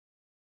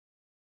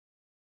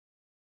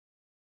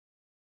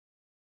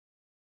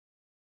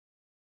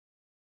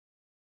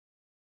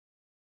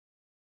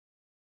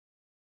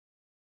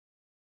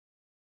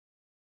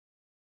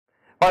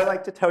what I'd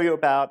like to tell you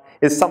about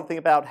is something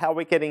about how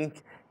we're getting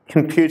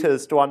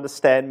computers to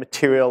understand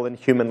material in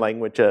human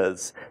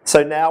languages.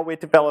 So now we're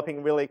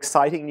developing really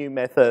exciting new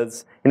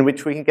methods in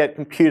which we can get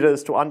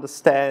computers to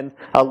understand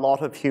a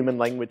lot of human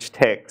language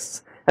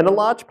texts. And a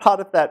large part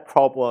of that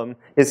problem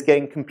is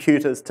getting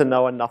computers to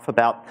know enough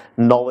about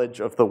knowledge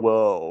of the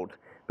world.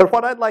 But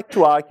what I'd like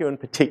to argue in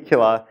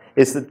particular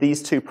is that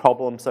these two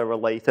problems are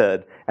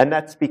related, and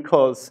that's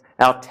because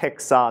our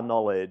texts are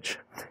knowledge.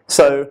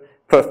 So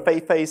for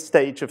Feifei's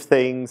stage of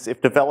things,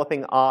 if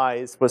developing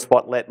eyes was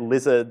what let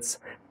lizards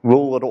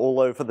rule it all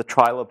over the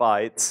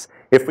trilobites,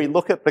 if we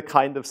look at the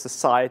kind of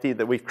society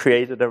that we've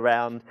created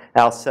around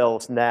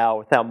ourselves now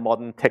with our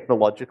modern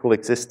technological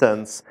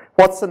existence,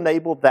 what's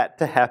enabled that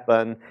to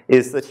happen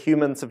is that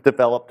humans have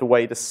developed a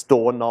way to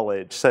store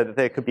knowledge so that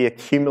there could be a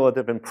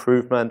cumulative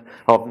improvement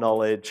of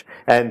knowledge,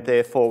 and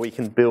therefore we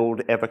can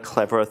build ever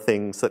cleverer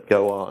things that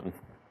go on.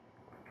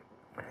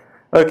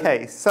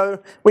 Okay,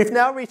 so we've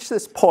now reached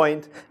this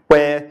point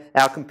where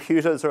our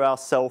computers or our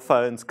cell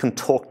phones can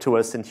talk to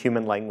us in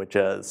human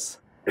languages.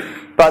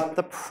 But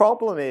the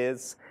problem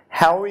is,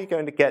 how are we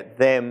going to get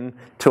them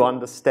to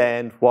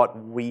understand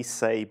what we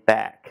say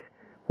back?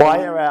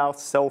 Why are our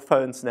cell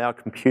phones and our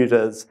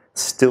computers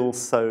still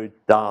so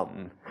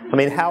dumb? I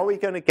mean, how are we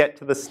going to get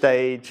to the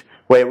stage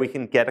where we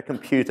can get a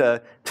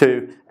computer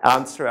to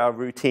answer our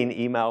routine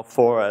email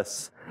for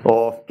us,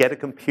 or get a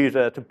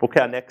computer to book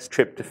our next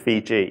trip to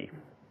Fiji?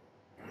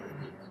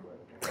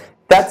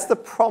 That's the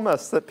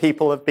promise that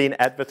people have been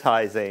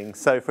advertising.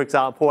 So for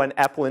example, when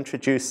Apple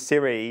introduced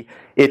Siri,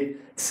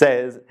 it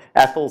says,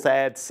 Apple's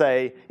ads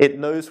say, it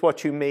knows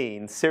what you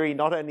mean. Siri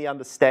not only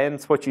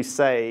understands what you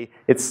say,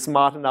 it's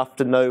smart enough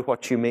to know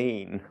what you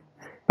mean.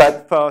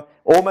 But for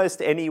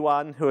almost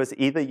anyone who has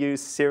either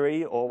used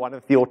Siri or one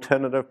of the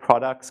alternative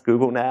products,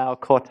 Google Now,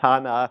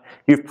 Cortana,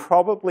 you've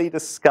probably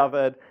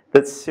discovered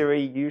that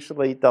Siri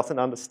usually doesn't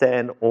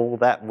understand all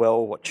that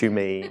well what you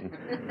mean.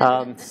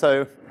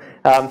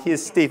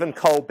 Here's Stephen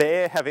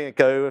Colbert having a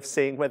go of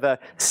seeing whether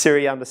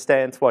Siri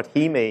understands what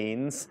he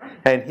means.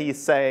 And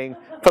he's saying,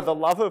 for the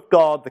love of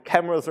God, the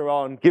cameras are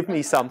on, give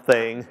me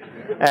something.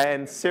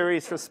 And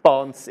Siri's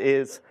response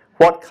is,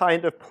 what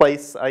kind of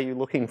place are you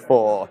looking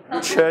for?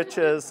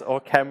 Churches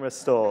or camera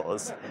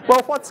stores?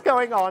 Well, what's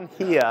going on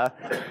here?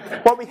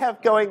 What we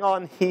have going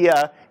on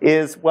here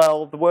is,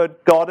 well, the word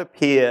God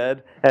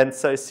appeared, and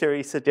so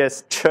Siri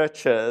suggests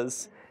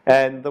churches,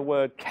 and the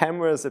word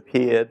cameras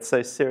appeared,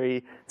 so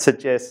Siri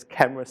suggests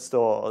camera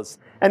stores.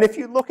 And if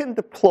you look in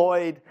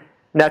deployed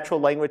natural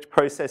language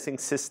processing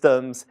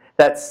systems,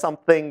 that's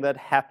something that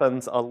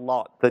happens a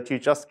lot, that you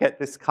just get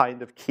this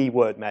kind of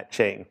keyword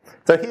matching.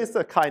 So here's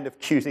a kind of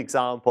cute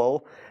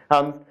example.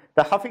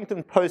 The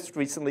Huffington Post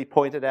recently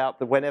pointed out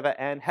that whenever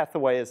Anne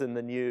Hathaway is in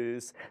the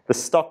news, the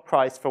stock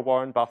price for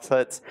Warren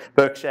Buffett's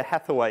Berkshire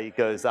Hathaway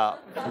goes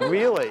up.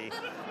 Really?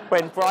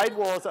 When Bride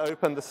Wars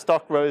opened, the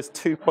stock rose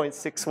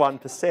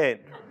 2.61%.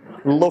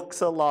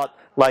 Looks a lot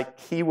like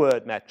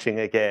keyword matching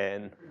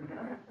again.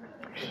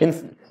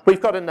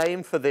 We've got a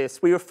name for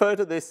this. We refer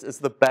to this as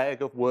the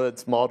bag of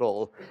words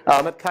model.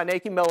 At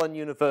Carnegie Mellon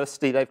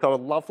University, they've got a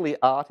lovely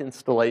art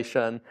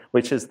installation,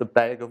 which is the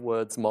bag of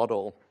words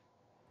model.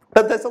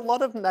 But there's a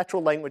lot of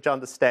natural language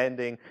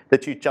understanding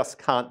that you just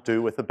can't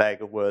do with a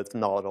bag of words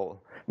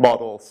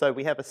model. So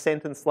we have a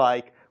sentence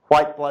like,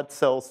 white blood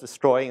cells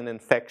destroying an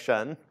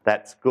infection,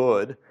 that's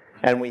good.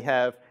 And we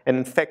have an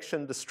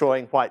infection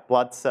destroying white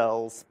blood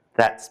cells,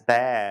 that's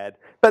bad.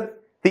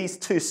 But these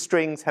two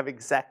strings have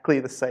exactly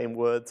the same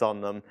words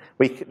on them.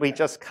 We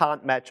just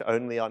can't match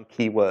only on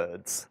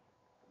keywords.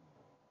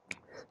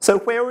 So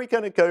where are we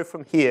going to go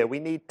from here? We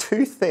need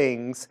two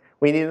things.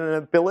 We need an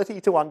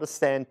ability to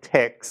understand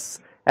texts,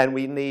 and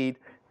we need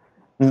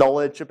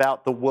knowledge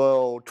about the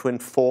world to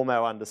inform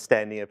our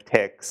understanding of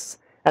texts.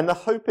 And the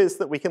hope is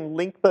that we can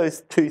link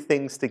those two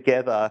things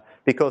together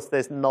because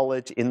there's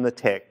knowledge in the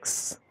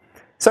texts.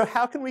 So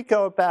how can we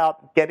go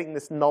about getting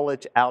this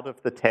knowledge out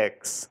of the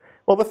texts?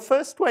 Well, the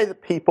first way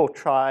that people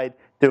tried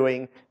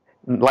doing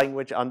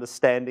language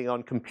understanding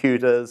on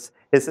computers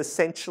is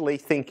essentially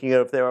thinking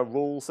of there are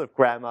rules of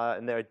grammar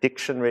and there are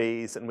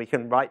dictionaries, and we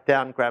can write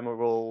down grammar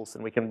rules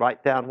and we can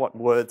write down what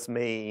words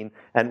mean,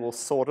 and we'll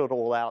sort it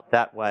all out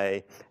that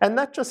way. And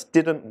that just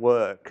didn't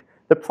work.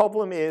 The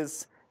problem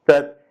is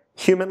that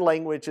human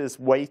language is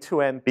way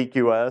too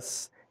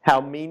ambiguous.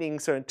 How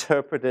meanings are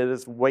interpreted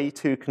is way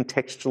too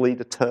contextually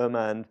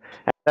determined.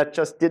 And that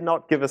just did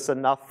not give us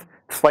enough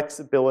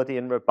flexibility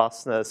and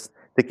robustness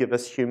to give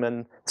us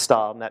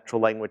human-style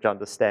natural language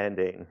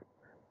understanding.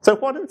 So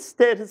what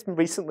instead has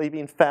recently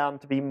been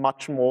found to be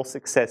much more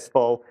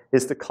successful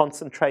is to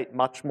concentrate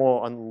much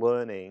more on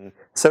learning.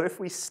 So if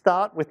we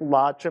start with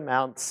large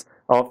amounts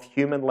of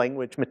human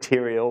language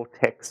material,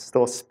 text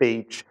or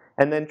speech,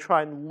 and then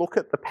try and look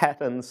at the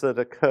patterns that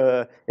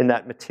occur in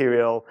that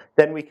material,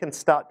 then we can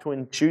start to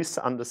induce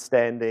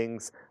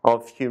understandings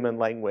of human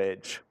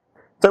language.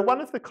 So one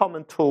of the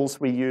common tools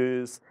we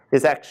use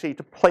is actually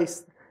to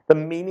place the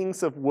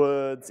meanings of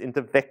words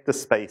into vector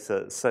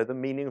spaces. So the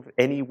meaning of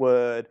any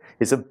word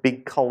is a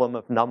big column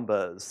of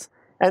numbers.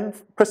 And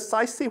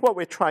precisely what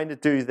we're trying to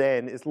do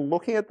then is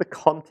looking at the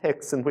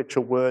context in which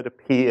a word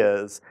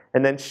appears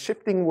and then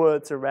shifting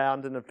words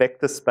around in a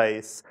vector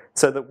space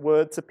so that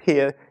words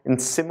appear in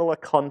similar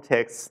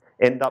contexts,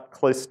 end up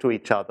close to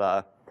each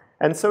other.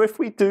 And so if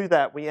we do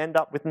that, we end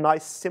up with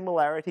nice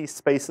similarity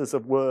spaces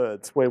of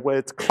words where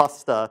words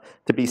cluster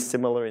to be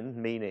similar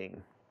in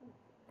meaning.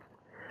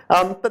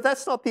 But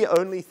that's not the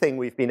only thing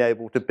we've been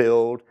able to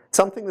build.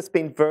 Something that's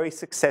been very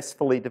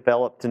successfully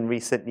developed in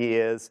recent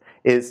years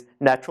is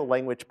natural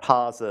language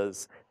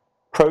parsers,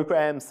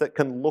 programs that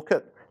can look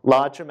at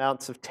large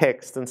amounts of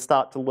text and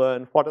start to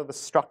learn what are the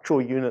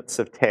structural units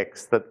of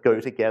text that go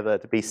together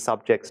to be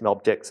subjects and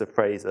objects of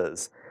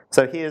phrases.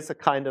 So here's a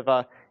kind of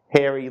a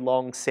hairy,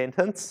 long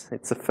sentence.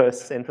 It's the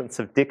first sentence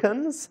of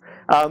Dickens.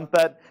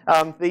 But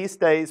these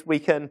days, we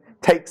can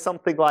take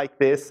something like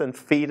this and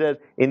feed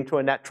it into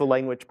a natural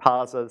language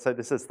parser. So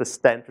this is the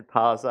Stanford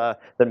parser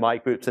that my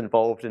group's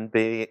involved in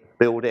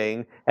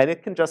building. And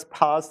it can just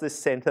parse this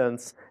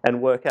sentence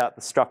and work out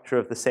the structure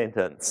of the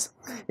sentence.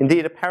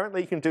 Indeed,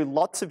 apparently, you can do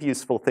lots of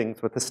useful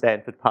things with the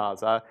Stanford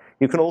parser.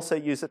 You can also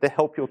use it to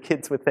help your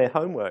kids with their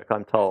homework,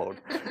 I'm told.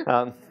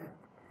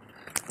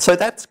 So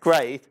that's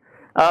great.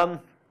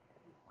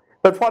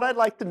 But what I'd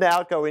like to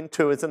now go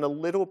into is in a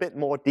little bit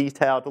more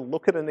detail to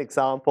look at an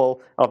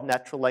example of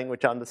natural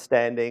language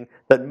understanding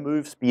that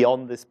moves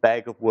beyond this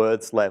bag of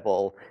words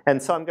level.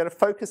 And so I'm going to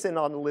focus in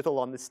on a little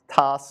on this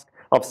task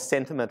of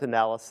sentiment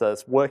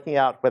analysis, working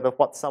out whether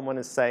what someone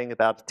is saying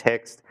about a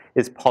text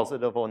is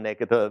positive or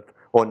negative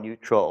or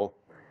neutral.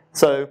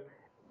 So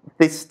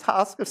this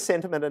task of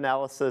sentiment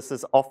analysis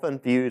is often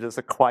viewed as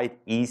a quite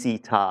easy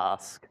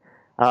task.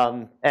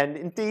 And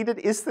indeed, it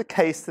is the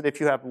case that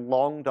if you have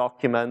long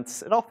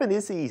documents, it often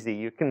is easy.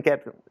 You can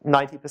get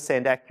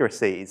 90%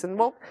 accuracies. And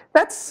well,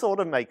 that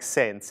sort of makes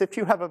sense. If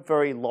you have a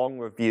very long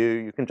review,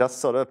 you can just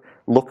sort of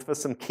look for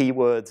some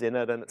keywords in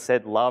it, and it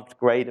said loved,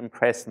 great,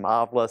 impressed,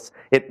 marvelous.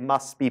 It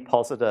must be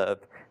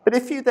positive. But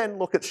if you then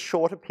look at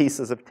shorter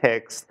pieces of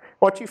text,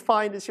 what you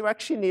find is you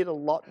actually need a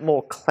lot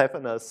more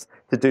cleverness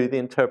to do the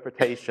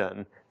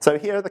interpretation. So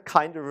here are the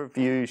kind of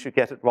reviews you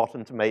get at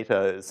Rotten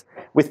Tomatoes.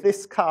 With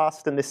this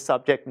cast and this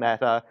subject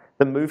matter,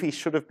 the movie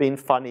should have been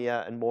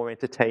funnier and more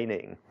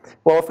entertaining.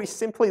 Well, if we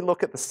simply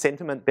look at the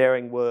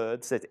sentiment-bearing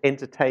words, there's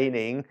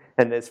entertaining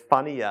and there's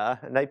funnier,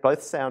 and they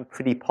both sound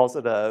pretty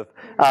positive.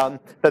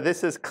 But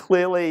this is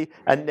clearly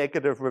a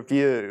negative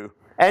review.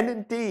 And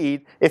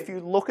indeed, if you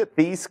look at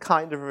these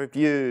kind of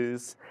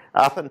reviews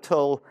up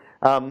until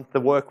the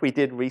work we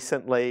did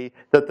recently,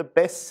 that the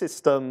best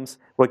systems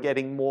were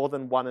getting more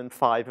than 1 in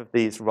 5 of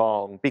these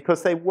wrong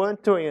because they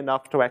weren't doing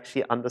enough to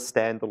actually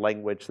understand the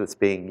language that's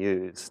being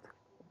used.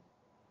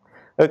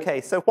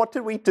 Okay, so what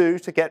did we do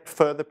to get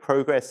further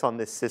progress on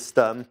this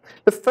system?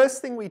 The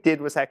first thing we did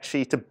was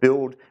actually to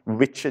build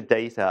richer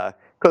data,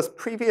 because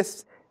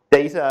previous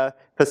data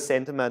for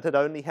sentiment had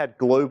only had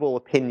global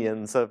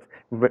opinions of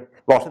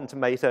Rotten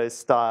Tomatoes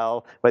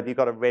style, whether you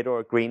got a red or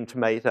a green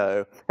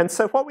tomato. And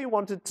so what we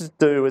wanted to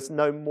do is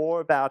know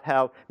more about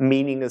how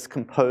meaning is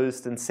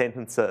composed in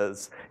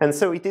sentences. And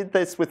so we did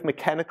this with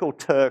Mechanical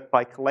Turk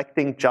by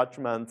collecting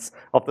judgments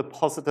of the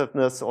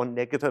positiveness or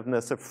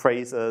negativeness of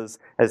phrases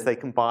as they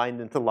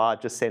combined into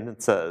larger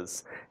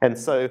sentences. And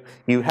so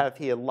you have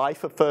here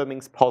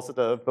life-affirming's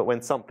positive, but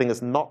when something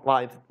is not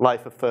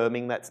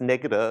life-affirming, that's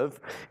negative.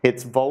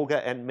 It's vulgar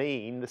and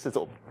mean. This is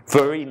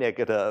very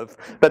negative.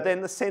 But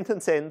then the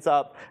sentence ends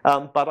up,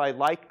 but I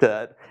liked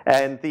it.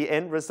 And the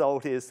end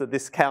result is that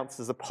this counts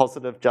as a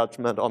positive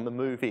judgment on the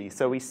movie.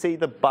 So we see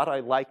the but I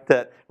liked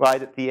it right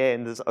at the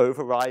end as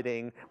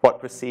overriding what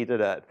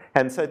preceded it.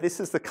 And so this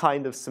is the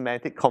kind of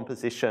semantic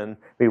composition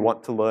we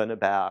want to learn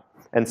about.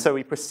 And so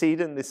we proceed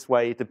in this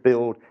way to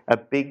build a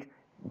big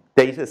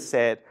data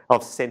set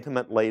of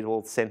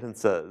sentiment-labeled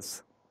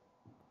sentences.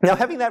 Now,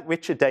 having that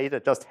richer data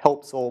just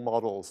helps all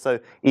models.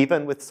 So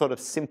even with sort of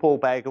simple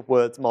bag of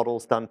words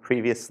models done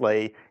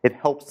previously, it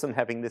helps them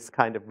having this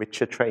kind of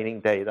richer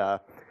training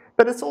data.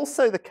 But it's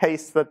also the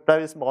case that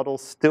those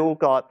models still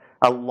got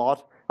a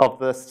lot of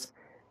this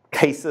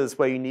cases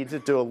where you need to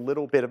do a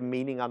little bit of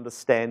meaning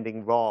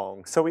understanding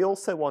wrong. So we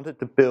also wanted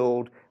to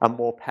build a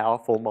more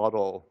powerful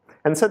model.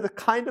 And so the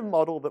kind of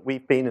model that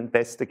we've been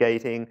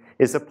investigating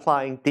is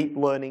applying deep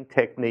learning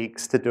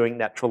techniques to doing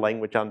natural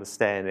language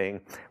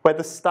understanding, where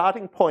the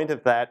starting point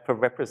of that for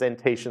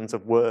representations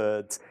of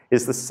words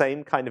is the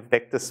same kind of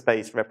vector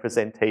space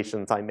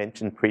representations I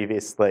mentioned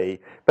previously.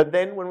 But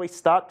then when we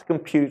start to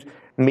compute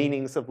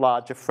meanings of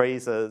larger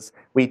phrases,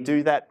 we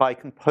do that by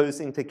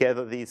composing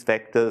together these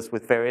vectors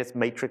with various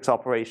matrix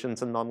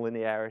operations and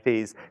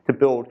nonlinearities to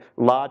build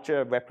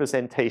larger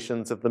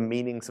representations of the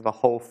meanings of a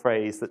whole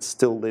phrase that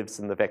still lives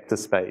in the vector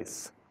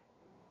space.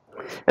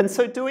 And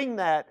so doing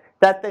that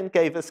then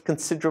gave us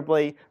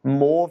considerably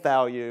more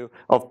value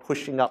of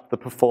pushing up the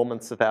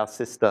performance of our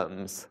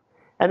systems.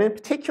 And in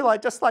particular,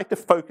 I'd just like to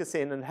focus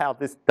in on how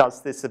this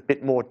does this a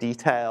bit more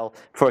detail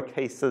for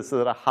cases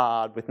that are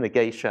hard with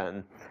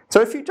negation. So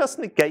if you just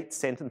negate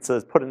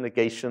sentences, put a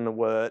negation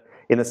word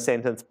in a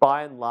sentence,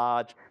 by and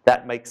large,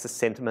 that makes the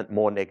sentiment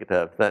more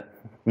negative, that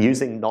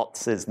using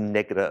nots is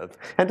negative.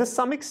 And to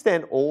some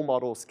extent, all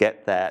models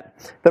get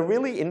that. The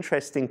really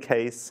interesting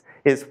case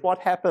is what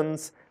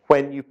happens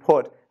when you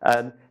put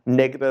a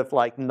negative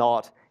like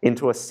not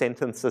into a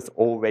sentence that's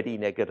already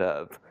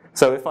negative.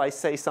 So if I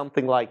say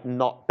something like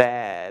not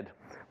bad,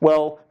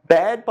 well,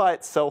 bad by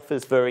itself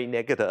is very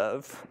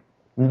negative.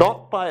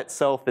 Not by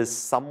itself is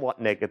somewhat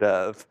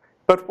negative.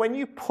 But when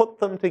you put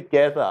them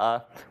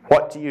together,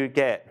 what do you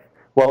get?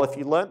 Well, if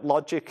you learnt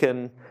logic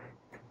in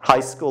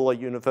high school or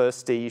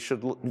university,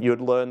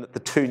 you'd learn that the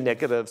two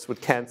negatives would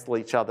cancel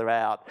each other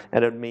out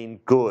and it would mean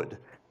good.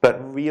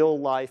 But real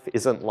life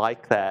isn't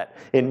like that.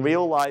 In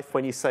real life,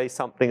 when you say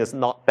something is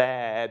not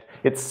bad,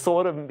 it's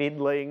sort of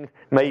middling,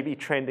 maybe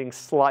trending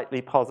slightly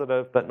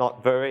positive, but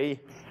not very.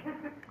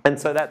 And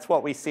so that's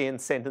what we see in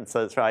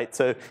sentences, right?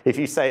 So if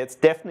you say it's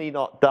definitely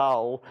not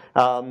dull,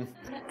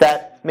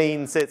 that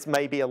means it's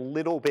maybe a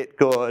little bit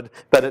good,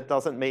 but it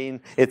doesn't mean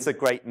it's a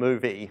great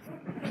movie.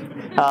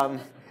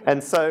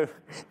 And so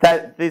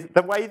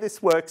the way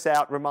this works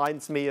out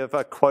reminds me of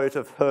a quote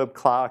of Herb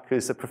Clark,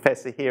 who's a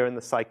professor here in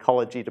the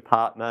psychology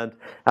department.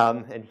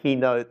 And he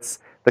notes,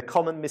 the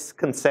common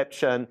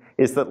misconception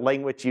is that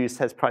language use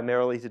has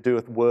primarily to do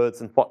with words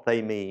and what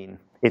they mean.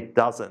 It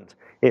doesn't.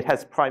 It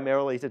has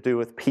primarily to do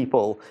with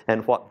people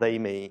and what they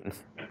mean.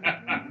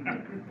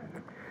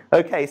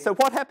 Okay, so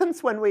what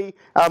happens when we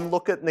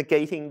look at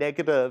negating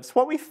negatives?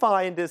 What we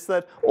find is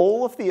that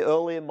all of the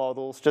earlier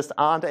models just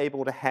aren't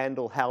able to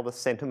handle how the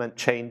sentiment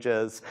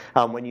changes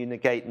when you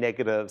negate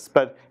negatives.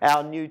 But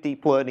our new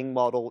deep learning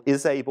model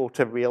is able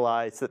to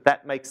realize that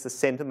that makes the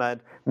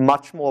sentiment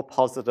much more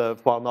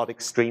positive while not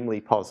extremely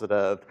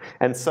positive.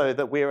 And so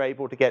that we're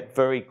able to get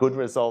very good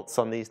results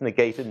on these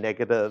negated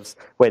negatives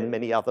when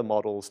many other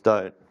models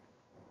don't.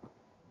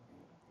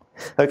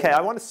 Okay, I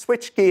want to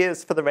switch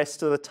gears for the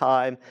rest of the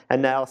time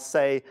and now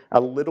say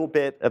a little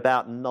bit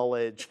about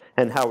knowledge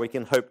and how we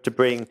can hope to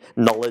bring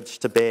knowledge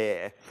to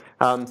bear.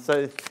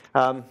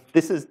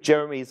 This is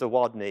Jeremy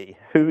Zawodny.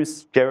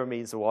 Who's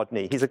Jeremy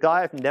Zawodny? He's a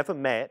guy I've never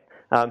met.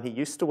 He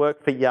used to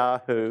work for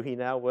Yahoo. He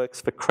now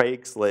works for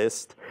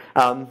Craigslist.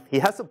 He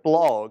has a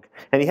blog,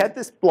 and he had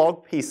this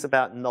blog piece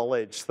about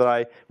knowledge that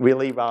I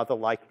really rather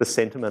like the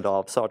sentiment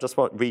of. So I just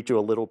want to read you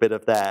a little bit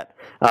of that.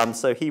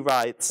 So he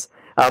writes,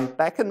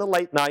 back in the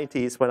late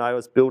 90s, when I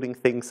was building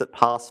things that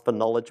passed for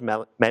knowledge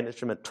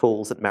management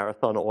tools at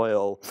Marathon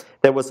Oil,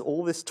 there was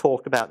all this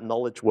talk about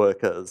knowledge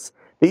workers.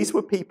 These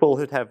were people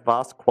who'd have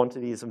vast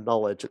quantities of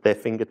knowledge at their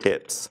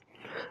fingertips.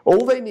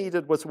 All they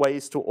needed was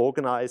ways to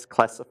organize,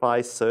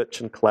 classify,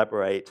 search, and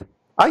collaborate.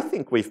 I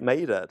think we've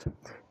made it.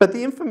 But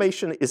the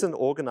information isn't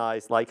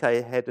organized like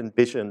I had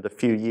envisioned a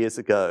few years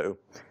ago.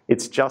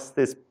 It's just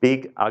this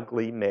big,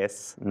 ugly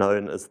mess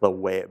known as the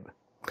web.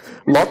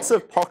 Lots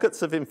of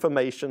pockets of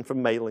information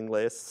from mailing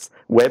lists,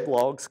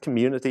 weblogs,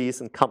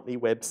 communities, and company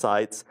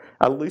websites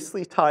are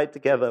loosely tied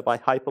together by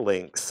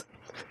hyperlinks.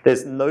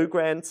 There's no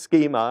grand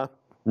schema,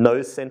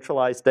 no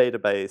centralized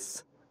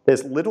database.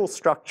 There's little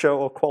structure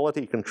or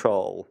quality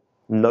control,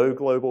 no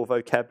global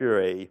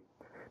vocabulary.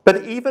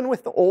 But even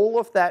with all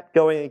of that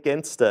going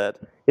against it,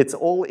 it's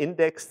all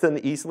indexed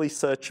and easily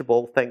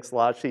searchable, thanks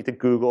largely to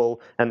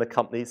Google and the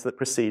companies that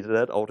preceded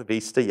it, Alta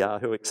Vista,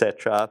 Yahoo,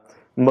 etc.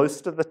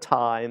 Most of the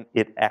time,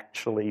 it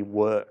actually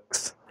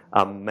works.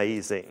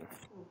 Amazing.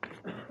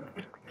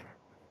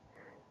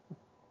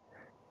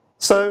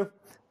 So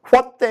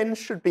what then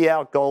should be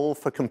our goal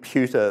for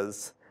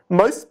computers?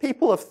 Most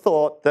people have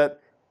thought that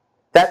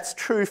that's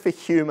true for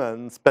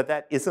humans, but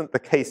that isn't the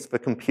case for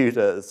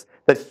computers.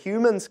 That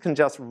humans can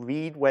just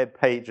read web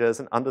pages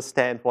and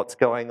understand what's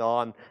going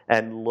on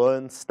and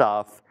learn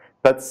stuff,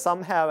 but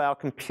somehow our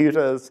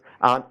computers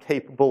aren't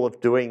capable of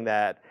doing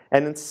that.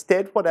 And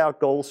instead, what our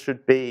goal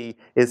should be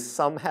is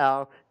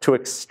somehow to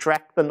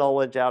extract the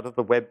knowledge out of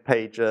the web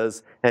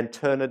pages and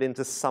turn it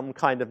into some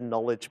kind of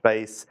knowledge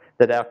base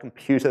that our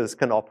computers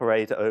can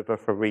operate over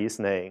for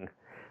reasoning.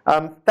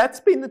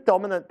 That's been the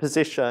dominant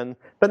position,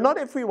 but not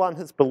everyone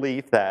has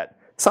believed that.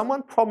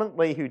 Someone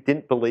prominently who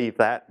didn't believe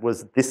that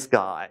was this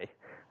guy.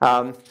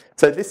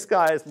 So this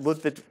guy is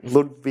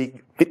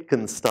Ludwig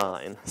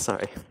Wittgenstein,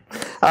 sorry.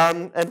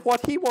 And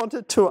what he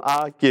wanted to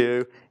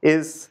argue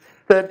is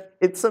that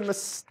it's a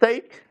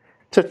mistake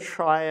to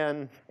try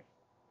and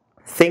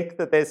think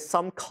that there's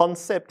some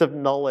concept of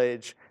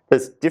knowledge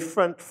that's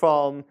different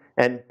from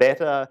and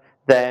better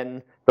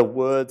than the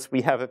words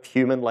we have of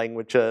human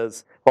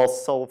languages while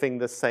solving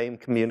the same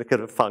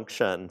communicative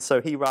function. So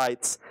he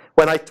writes,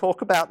 when I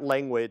talk about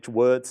language,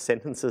 words,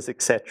 sentences,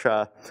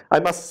 etc., I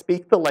must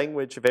speak the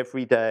language of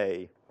every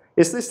day.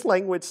 Is this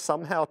language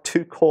somehow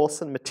too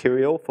coarse and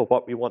material for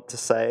what we want to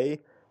say?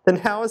 Then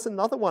how is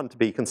another one to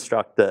be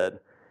constructed?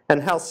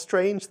 and how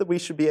strange that we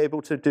should be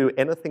able to do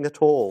anything at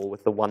all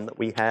with the one that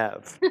we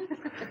have.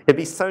 It'd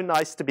be so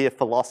nice to be a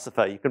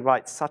philosopher. You could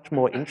write such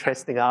more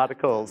interesting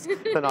articles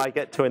than I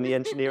get to in the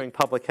engineering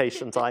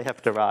publications I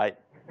have to write.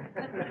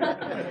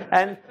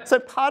 And so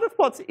part of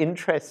what's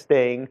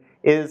interesting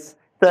is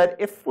that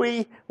if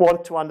we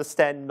want to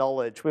understand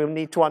knowledge, we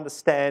need to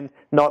understand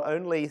not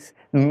only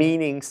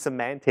meaning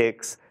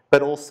semantics,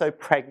 but also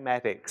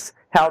pragmatics.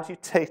 How do you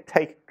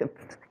take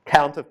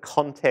account of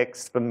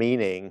context for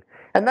meaning?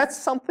 And that's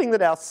something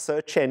that our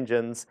search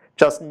engines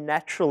just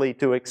naturally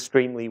do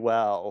extremely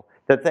well,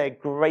 that they're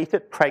great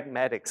at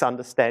pragmatics,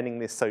 understanding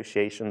the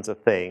associations of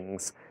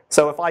things.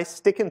 So if I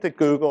stick into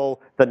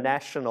Google the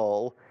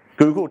National,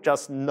 Google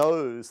just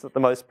knows that the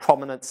most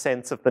prominent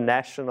sense of the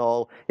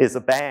National is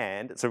a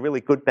band. It's a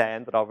really good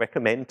band that I'll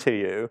recommend to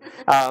you.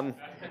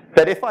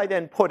 But if I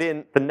then put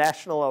in the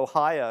National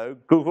Ohio,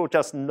 Google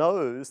just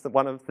knows that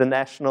one of the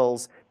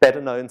National's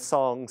better-known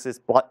songs is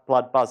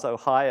Blood Buzz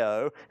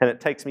Ohio, and it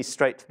takes me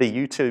straight to the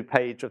YouTube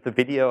page of the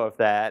video of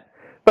that.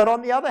 But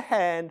on the other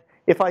hand,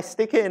 if I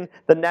stick in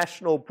the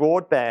National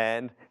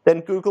Broadband, then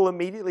Google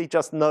immediately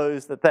just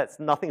knows that that's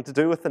nothing to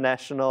do with the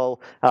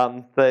National,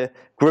 the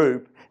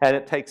group, and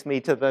it takes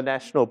me to the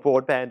National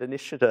Broadband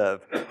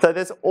Initiative. So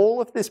there's all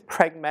of this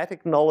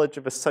pragmatic knowledge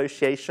of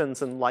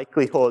associations and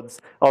likelihoods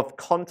of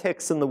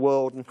contexts in the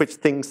world in which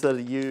things that are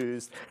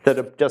used that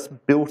are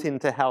just built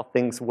into how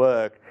things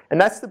work.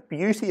 And that's the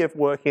beauty of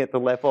working at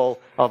the level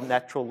of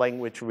natural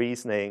language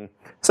reasoning.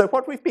 So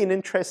what we've been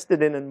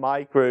interested in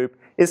my group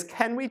is,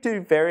 can we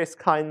do various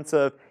kinds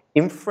of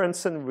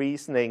inference and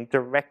reasoning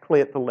directly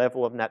at the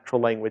level of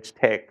natural language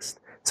text?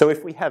 So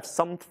if we have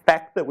some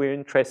fact that we're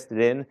interested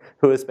in,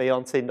 who is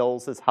Beyonce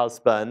Knowles'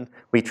 husband,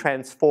 we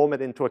transform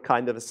it into a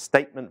kind of a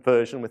statement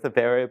version with a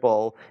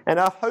variable. And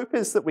our hope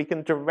is that we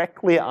can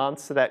directly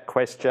answer that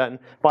question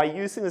by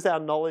using as our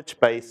knowledge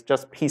base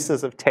just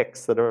pieces of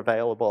text that are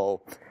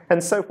available.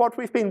 And so what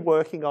we've been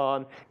working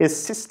on is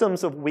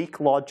systems of weak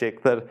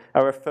logic that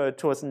are referred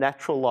to as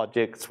natural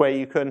logics, where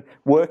you can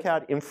work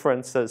out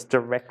inferences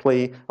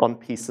directly on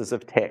pieces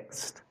of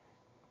text.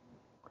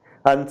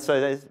 And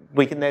so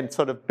we can then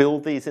sort of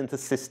build these into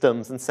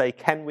systems and say,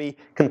 can we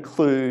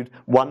conclude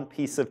one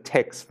piece of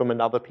text from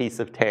another piece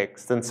of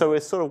text? And so we're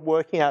sort of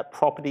working out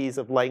properties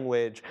of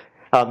language,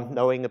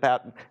 knowing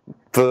about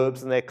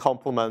verbs and their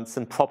complements,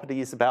 and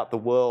properties about the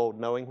world,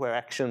 knowing where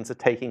actions are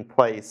taking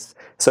place,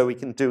 so we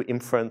can do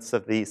inference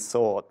of these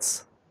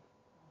sorts.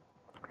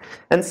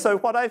 And so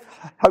what I've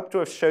hoped to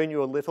have shown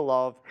you a little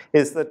of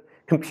is that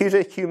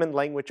computer-human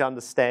language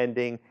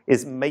understanding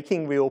is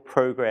making real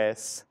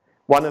progress.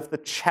 One of the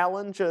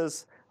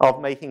challenges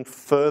of making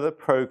further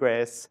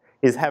progress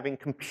is having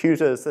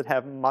computers that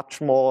have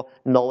much more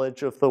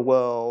knowledge of the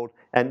world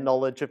and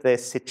knowledge of their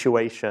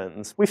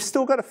situations. We've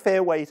still got a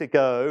fair way to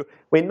go.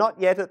 We're not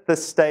yet at the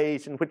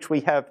stage in which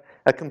we have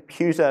a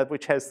computer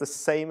which has the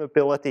same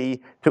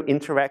ability to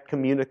interact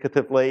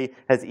communicatively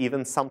as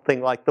even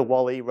something like the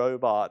Wall-E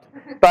robot.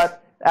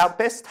 But our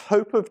best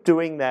hope of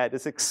doing that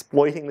is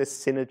exploiting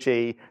this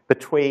synergy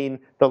between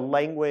the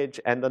language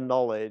and the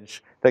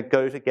knowledge that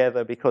go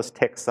together because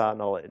texts are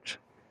knowledge.